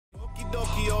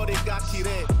ore ga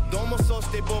kire. Domo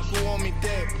soshite boku o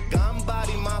mite.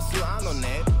 Ganbarimasu ano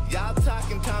ne. Y'all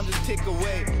talking, time to tick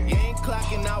away. You ain't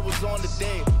clocking hours on the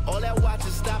day. All that watch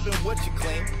is stopping what you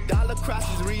claim. Dollar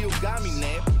crosses Ryugami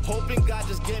name. Hoping God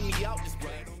just get me out this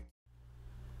way.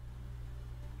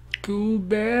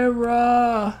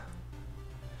 Kubera.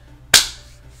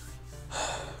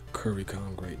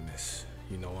 Currycom greatness.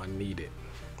 You know I need it.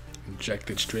 Inject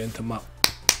it straight into my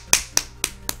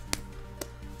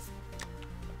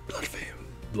blood vein.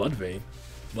 Blood vein?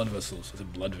 Blood vessels. It's a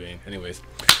blood vein. Anyways.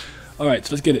 Alright,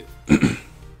 so let's get it.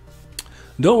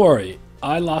 Don't worry.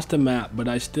 I lost the map, but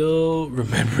I still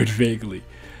remember it vaguely.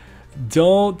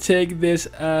 Don't take this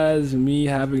as me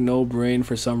having no brain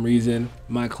for some reason.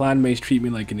 My clanmates treat me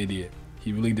like an idiot.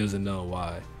 He really doesn't know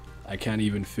why. I can't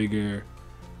even figure.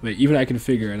 Wait, even I can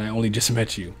figure, and I only just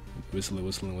met you. Whistling,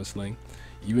 whistling, whistling.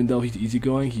 Even though he's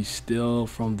easygoing, he's still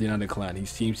from the Ananta clan. He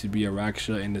seems to be a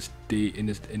Raksha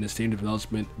in the same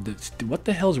development. What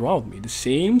the hell's wrong with me? The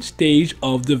same stage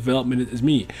of development as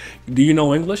me. Do you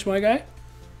know English, my guy?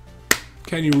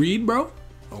 Can you read, bro?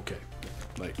 Okay.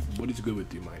 Like, what is good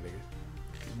with you, my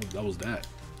nigga? That was that.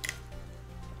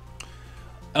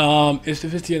 It's the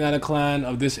 50th Ananta clan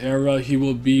of this era. He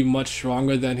will be much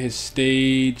stronger than his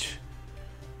stage.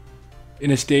 In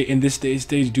this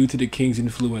stage due to the king's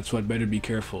influence, so I'd better be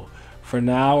careful. For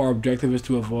now, our objective is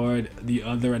to avoid the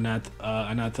other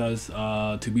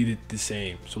Anantas to be the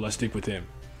same, so let's stick with him.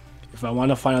 If I want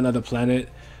to find another planet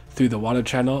through the water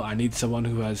channel, I need someone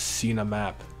who has seen a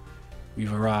map.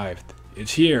 We've arrived.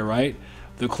 It's here, right?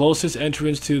 The closest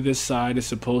entrance to this side is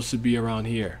supposed to be around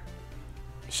here.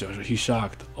 So he's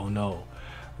shocked. Oh no,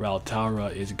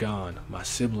 Raltara is gone. My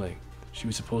sibling. She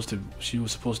was supposed to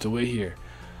wait here.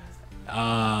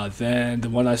 Then the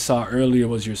one I saw earlier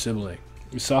was your sibling.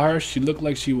 You saw her? She looked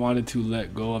like she wanted to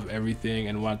let go of everything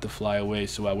and wanted to fly away,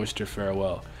 so I wished her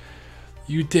farewell.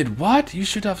 You did what? You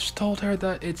should have told her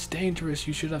that it's dangerous.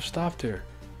 You should have stopped her.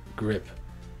 Grip.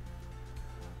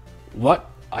 What?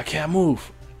 I can't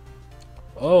move.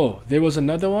 Oh, there was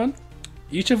another one?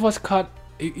 Each of us caught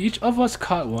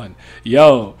one.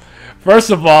 Yo, first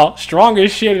of all,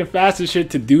 strongest shit and fastest shit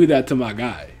to do that to my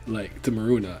guy, like to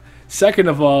Maruna. Second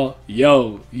of all,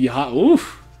 yo,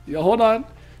 oof, yo, hold on,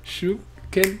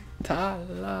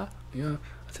 Shukentala, yeah,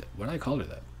 what did I call her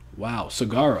that? Wow,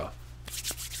 Sagara.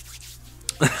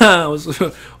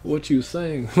 What you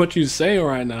saying? What you saying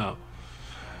right now?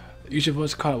 Each of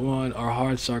us caught one. Our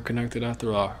hearts are connected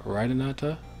after all, right,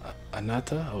 Ananta?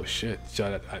 Ananta? Oh shit.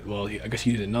 Well, I guess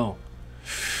he didn't know.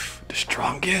 The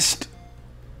strongest.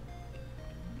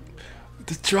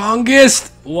 The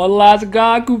strongest! One last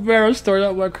god, Kubera, story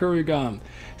up by Kurigam.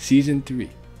 Season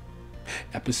 3.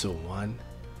 Episode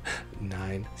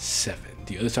 197.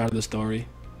 The other side of the story.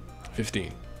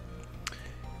 15.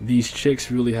 These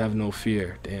chicks really have no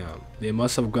fear. Damn. They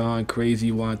must have gone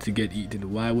crazy wanting to get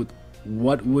eaten.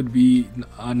 What would be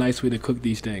a nice way to cook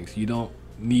these things? You don't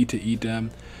need to eat them.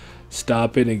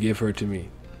 Stop it and give her to me.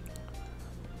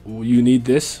 You need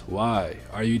this? Why?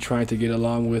 Are you trying to get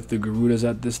along with the Garudas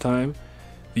at this time?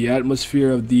 The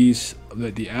atmosphere of these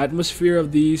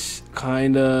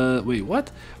kinda, wait,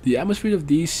 what? The atmosphere of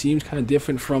these seems kinda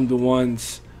different from the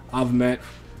ones I've met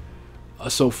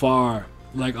so far.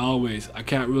 Like always, I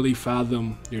can't really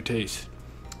fathom your taste.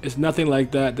 It's nothing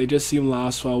like that. They just seem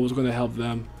lost, so I was gonna help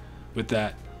them with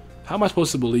that. How am I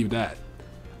supposed to believe that?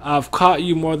 I've caught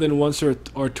you more than once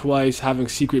or twice having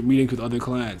secret meetings with other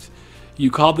clans.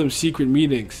 You call them secret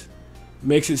meetings.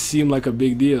 Makes it seem like a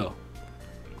big deal.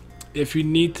 If you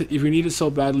need it so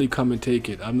badly, come and take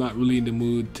it. I'm not really in the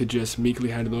mood to just meekly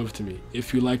hand it over to me.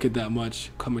 If you like it that much,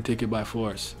 come and take it by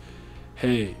force.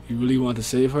 Hey, you really want to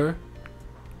save her?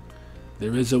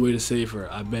 There is a way to save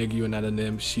her. I beg you, Ananta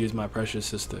Nim. She is my precious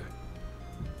sister.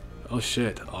 Oh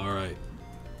shit, alright.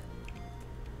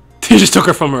 He just took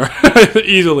her from her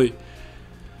easily.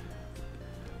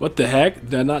 What the heck?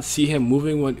 Did I not see him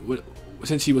moving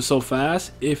since he was so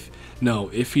fast? If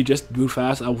he just moved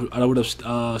fast, I would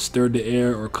have stirred the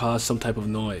air or caused some type of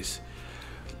noise.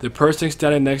 The person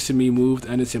standing next to me moved,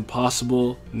 and it's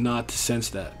impossible not to sense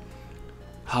that.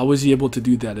 How was he able to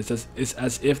do that? It's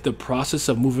as if the process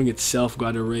of moving itself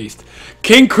got erased.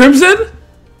 King Crimson?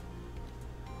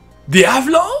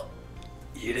 Diablo?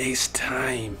 It is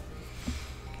time.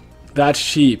 That's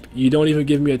cheap. You don't even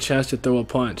give me a chance to throw a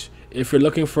punch. If you're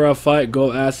looking for a fight,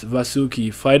 go ask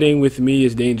Vasuki. Fighting with me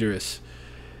is dangerous.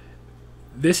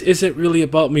 This isn't really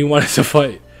about me wanting to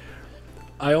fight.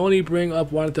 I only bring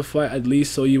up wanting to fight at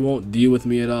least so you won't deal with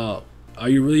me at all. Are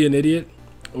you really an idiot?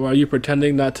 Or are you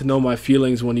pretending not to know my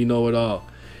feelings when you know it all?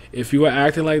 If you are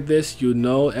acting like this, you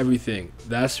know everything.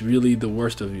 That's really the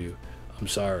worst of you. I'm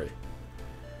sorry.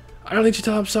 I don't need you to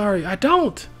tell I'm sorry. I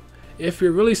don't. If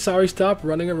you're really sorry, stop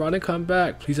running around and come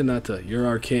back. Please, Ananta, you're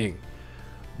our king.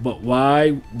 But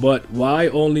why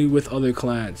only with other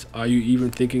clans? Are you even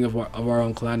thinking of our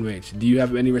own clanmates? Do you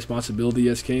have any responsibility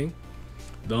as king?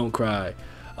 Don't cry.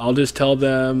 I'll just tell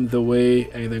them the way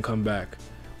and then come back.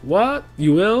 What?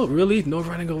 You will? Really? No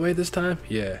running away this time?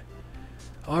 Yeah.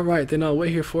 Alright, then I'll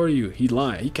wait here for you. He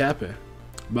lying. He capping.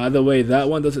 By the way, that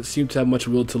one doesn't seem to have much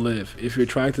will to live. If you're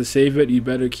trying to save it, you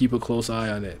better keep a close eye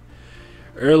on it.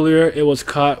 Earlier, it was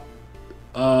caught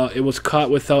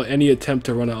without any attempt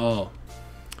to run at all.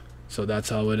 So that's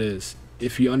how it is.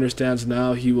 If he understands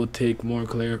now, he will take more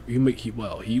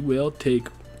he will take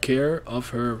care of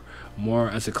her more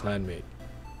as a clanmate.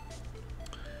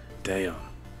 Damn.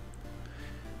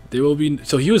 There will be,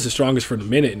 so he was the strongest for a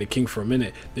minute and the king for a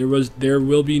minute. There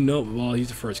will be no, well, he's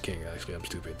the first king actually. I'm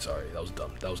stupid. Sorry, that was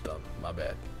dumb. My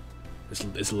bad.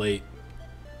 It's late.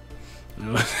 You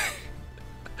know?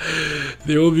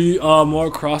 There will be no more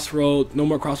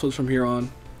crossroads from here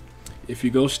on. If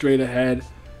you go straight ahead,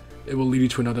 it will lead you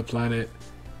to another planet.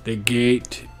 The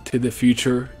gate to the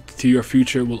future, to your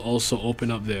future, will also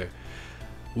open up there.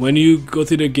 When you go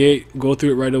through the gate, go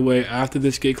through it right away. After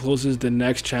this gate closes, the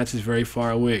next chance is very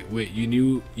far away. Wait, you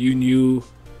knew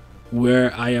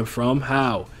where I am from?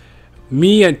 How?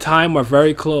 Me and time are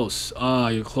very close.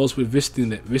 You're close with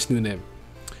Vishnu.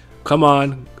 Come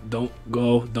on,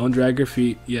 don't drag your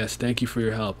feet. Yes, thank you for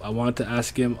your help. I want to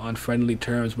ask him on friendly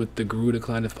terms with the Garuda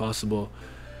clan if possible.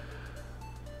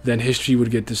 Then history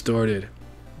would get distorted.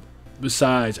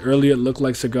 Besides, earlier it looked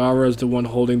like Sagara is the one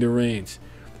holding the reins.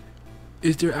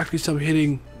 Is there actually some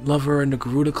hidden lover in the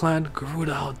Garuda clan?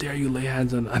 Garuda, how dare you lay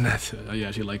hands on that? Oh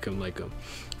yeah, she like him. Want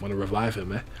to revive him,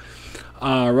 man.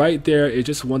 Right there is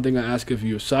just one thing I ask of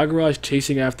you. Sagara is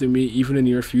chasing after me even in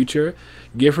your future.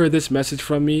 Give her this message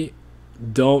from me.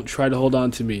 Don't try to hold on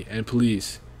to me. And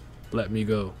please, let me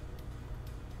go.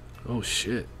 Oh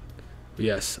shit.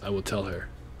 Yes, I will tell her.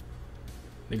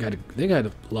 They got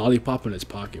a lollipop in his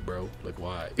pocket, bro. Like,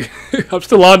 why? I'm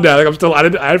still on that. I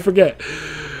didn't forget.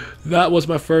 That was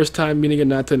my first time meeting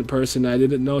Ananta in person. I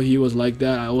didn't know he was like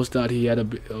that. I always thought he had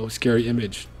a scary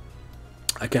image.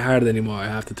 I can't hide it anymore. I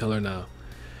have to tell her now.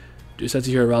 Just as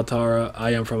you hear Raltara,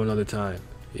 I am from another time.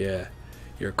 Yeah.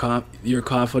 Your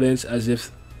confidence as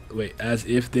if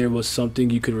there was something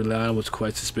you could rely on was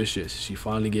quite suspicious. She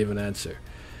finally gave an answer.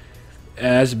 It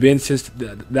has been since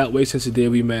that way since the day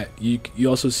we met. You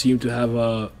also seem to have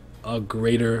a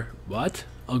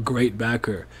great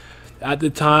backer. At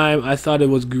the time, I thought it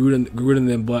was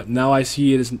Garuda, but now I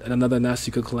see it as another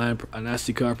Nastika clan, a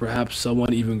Nastika, or perhaps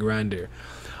someone even grander.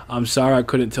 I'm sorry I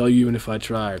couldn't tell you even if I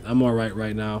tried. I'm alright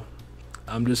right now.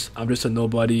 I'm just a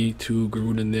nobody to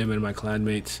Garuda and my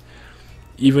clanmates.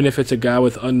 Even if it's a guy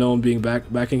with unknown being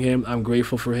backing him, I'm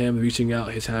grateful for him reaching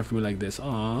out his hand for me like this.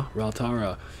 Aw,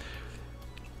 Raltara.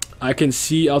 I can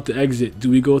see out the exit.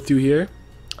 Do we go through here?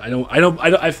 Oh,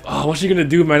 what's she gonna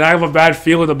do, man? I have a bad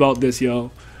feeling about this, yo.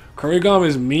 Kurigam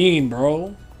is mean,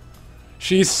 bro.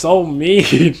 She's so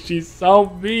mean. She's so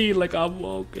mean. Like, I'm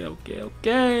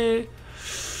okay.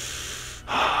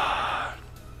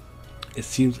 She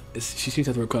seems to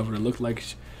have recovered. It looked like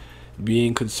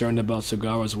being concerned about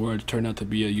Sagara's words turned out to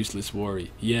be a useless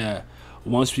worry. Yeah,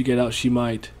 once we get out, she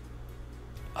might.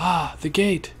 The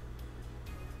gate.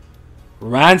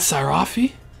 Ran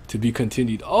Sarafi? To be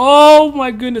continued. Oh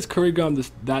my goodness, Kurigam,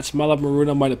 that smile of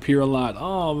Maruna might appear a lot.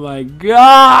 Oh my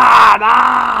god!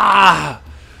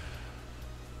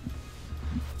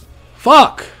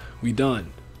 Fuck! We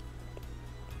done.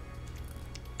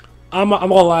 I'm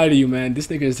gonna lie to you, man. This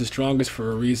nigga is the strongest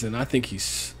for a reason. I think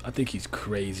he's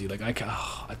crazy. Like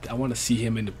I want to see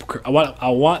him in the. I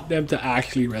want them to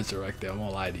actually resurrect him. I'm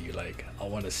gonna lie to you. Like I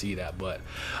want to see that, but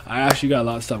I actually got a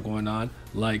lot of stuff going on.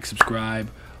 Like, subscribe.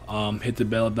 Hit the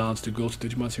bell down to go to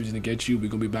 30-month series to get you. We're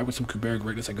gonna be back with some Kubera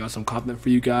greatness. I got some content for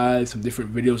you guys, some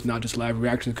different videos, not just live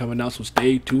reactions coming out. So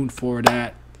stay tuned for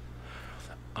that.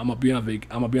 I'm gonna be on a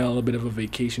little bit of a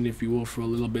vacation, if you will, for a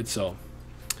little bit. So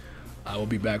I will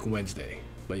be back Wednesday.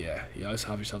 But yeah, you guys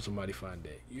have yourself a mighty fine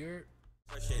day.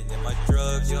 In my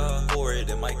drugs, pour it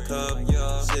in my cup,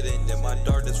 sitting in my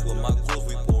darkness with my ghouls,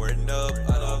 we pouring up.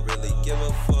 I don't really give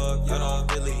a fuck, I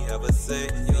don't really have a say.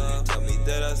 You tell me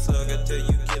that I suck, I tell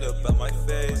you get up out my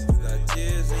face. You got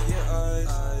tears in your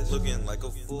eyes, looking like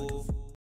a fool.